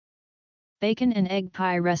Bacon and egg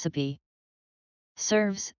pie recipe.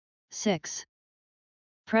 Serves, 6.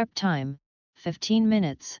 Prep time, 15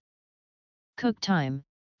 minutes. Cook time,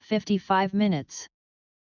 55 minutes.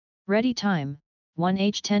 Ready time,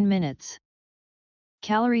 1h 10 minutes.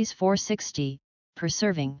 Calories 460 per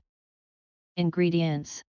serving.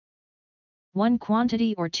 Ingredients: 1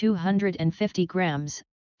 quantity or 250 grams,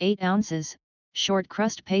 8 ounces, short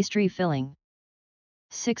crust pastry filling.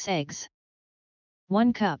 6 eggs.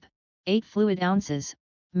 1 cup, 8 fluid ounces,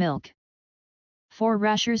 milk. 4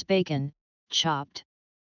 rashers bacon, chopped.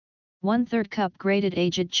 1/3 cup grated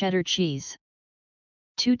aged cheddar cheese.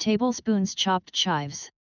 2 tablespoons chopped chives.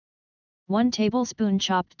 1 tablespoon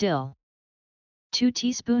chopped dill. 2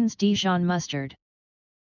 teaspoons Dijon mustard.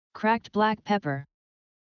 Cracked black pepper.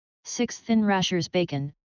 6 thin rashers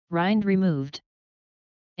bacon, rind removed.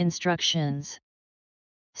 Instructions.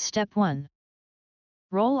 Step 1.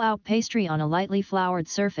 Roll out pastry on a lightly floured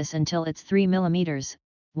surface until it's 3 mm,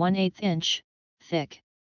 1/8 inch, thick.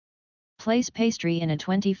 Place pastry in a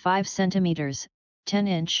 25 cm, 10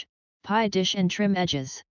 inch, pie dish and trim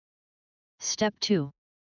edges. Step 2.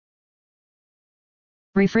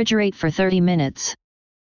 Refrigerate for 30 minutes.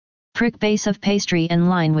 Prick base of pastry and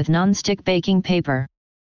line with non-stick baking paper.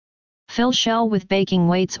 Fill shell with baking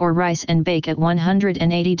weights or rice and bake at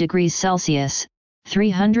 180 degrees Celsius,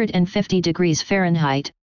 350 degrees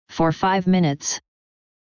Fahrenheit, for 5 minutes.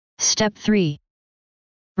 Step 3.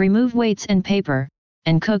 Remove weights and paper,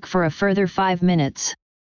 and cook for a further 5 minutes.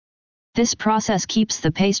 This process keeps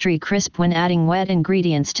the pastry crisp when adding wet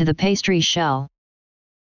ingredients to the pastry shell.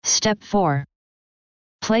 Step 4.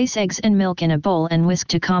 Place eggs and milk in a bowl and whisk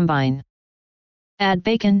to combine. Add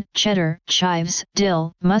bacon, cheddar, chives,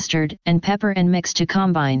 dill, mustard, and pepper and mix to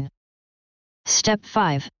combine. Step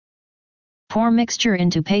 5. Pour mixture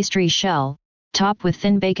into pastry shell, top with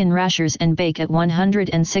thin bacon rashers and bake at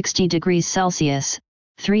 160 degrees Celsius,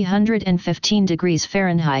 315 degrees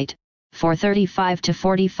Fahrenheit, for 35 to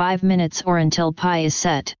 45 minutes or until pie is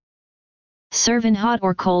set. Serve in hot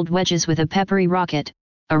or cold wedges with a peppery rocket,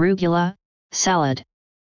 arugula, salad.